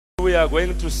we are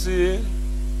going to see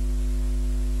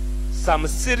some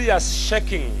serious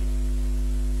shaking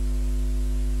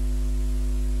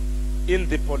in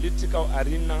the political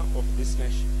arena of this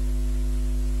nation.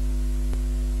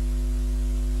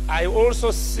 I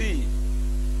also see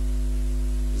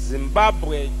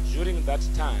Zimbabwe during that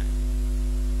time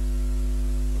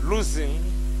losing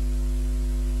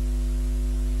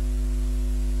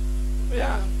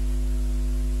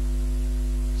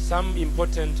some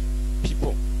important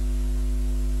people.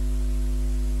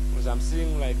 Because I'm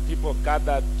seeing like people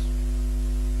gathered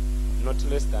not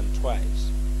less than twice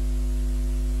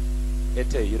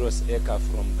at a Euros acre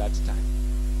from that time.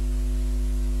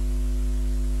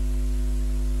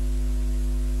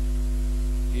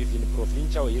 If in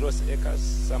provincial Euros acres,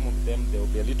 some of them, they will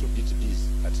be a little bit busy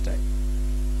at time.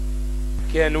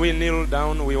 Can we kneel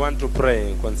down? We want to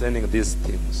pray concerning these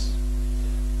things.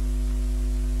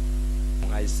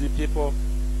 I see people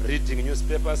reading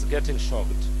newspapers getting shocked.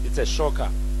 It's a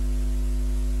shocker.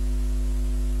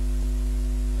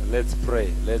 Let's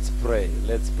pray, let's pray,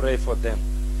 let's pray for them.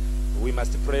 We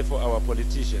must pray for our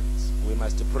politicians. We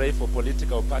must pray for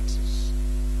political parties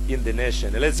in the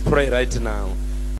nation. Let's pray right now.